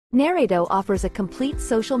Narrato offers a complete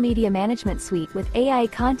social media management suite with AI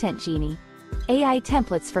Content Genie, AI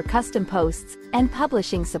templates for custom posts, and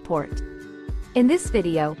publishing support. In this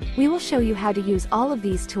video, we will show you how to use all of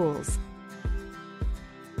these tools.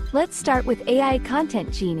 Let's start with AI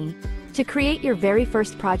Content Genie. To create your very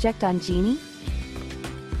first project on Genie,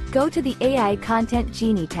 go to the AI Content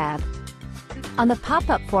Genie tab. On the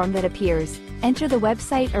pop-up form that appears, enter the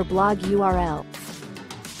website or blog URL.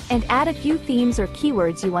 And add a few themes or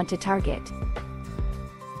keywords you want to target.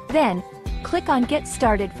 Then, click on Get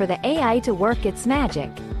Started for the AI to work its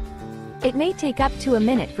magic. It may take up to a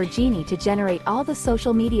minute for Genie to generate all the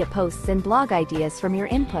social media posts and blog ideas from your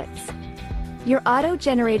inputs. Your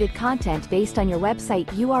auto-generated content based on your website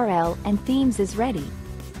URL and themes is ready.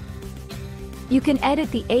 You can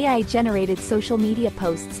edit the AI-generated social media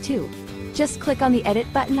posts too. Just click on the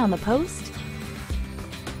Edit button on the post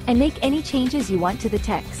and make any changes you want to the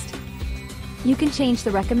text. You can change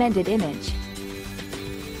the recommended image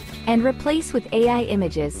and replace with AI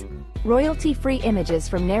images, royalty-free images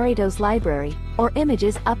from Narrato's library, or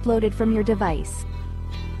images uploaded from your device.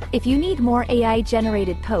 If you need more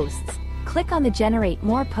AI-generated posts, click on the Generate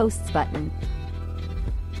More Posts button,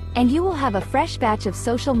 and you will have a fresh batch of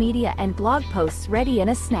social media and blog posts ready in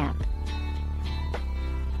a snap.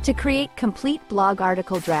 To create complete blog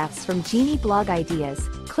article drafts from Genie Blog Ideas,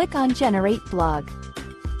 click on Generate Blog.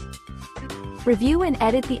 Review and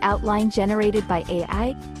edit the outline generated by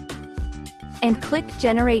AI, and click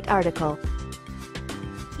Generate Article.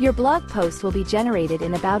 Your blog post will be generated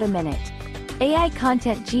in about a minute. AI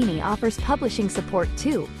Content Genie offers publishing support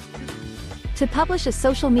too. To publish a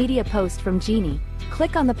social media post from Genie,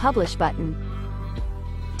 click on the Publish button.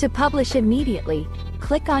 To publish immediately,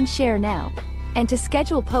 click on Share Now. And to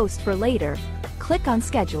schedule post for later, click on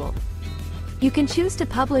Schedule. You can choose to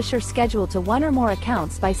publish or schedule to one or more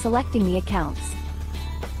accounts by selecting the accounts.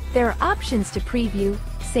 There are options to preview,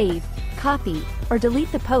 save, copy, or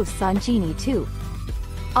delete the posts on Genie too.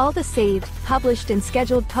 All the saved, published and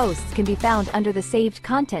scheduled posts can be found under the Saved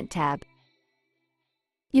Content tab.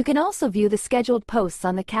 You can also view the scheduled posts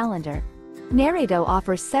on the calendar. Narrato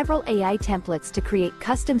offers several AI templates to create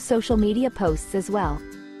custom social media posts as well.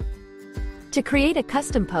 To create a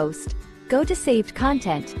custom post, go to Saved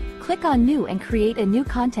Content, click on New and create a new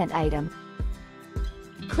content item.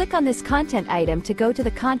 Click on this content item to go to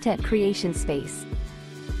the content creation space.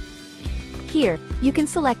 Here, you can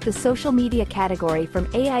select the social media category from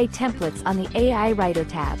AI templates on the AI Writer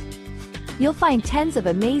tab. You'll find tens of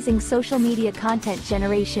amazing social media content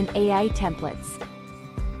generation AI templates.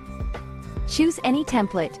 Choose any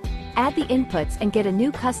template, add the inputs and get a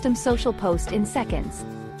new custom social post in seconds.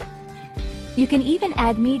 You can even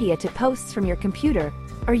add media to posts from your computer,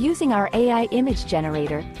 or using our AI image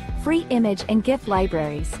generator, free image and GIF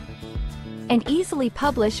libraries. And easily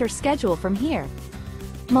publish or schedule from here.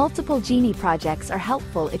 Multiple Genie projects are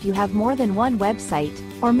helpful if you have more than one website,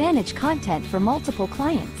 or manage content for multiple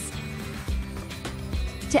clients.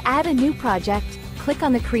 To add a new project, click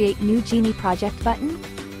on the Create New Genie Project button,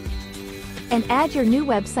 and add your new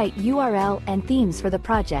website URL and themes for the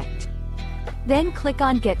project. Then click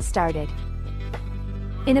on Get Started.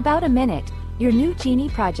 In about a minute, your new Genie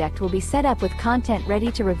project will be set up with content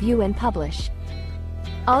ready to review and publish.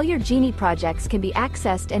 All your Genie projects can be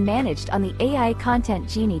accessed and managed on the AI Content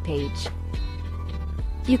Genie page.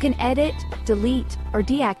 You can edit, delete, or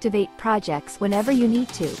deactivate projects whenever you need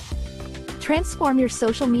to. Transform your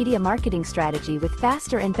social media marketing strategy with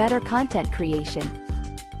faster and better content creation.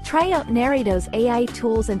 Try out Narrato's AI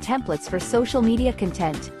tools and templates for social media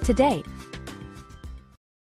content today.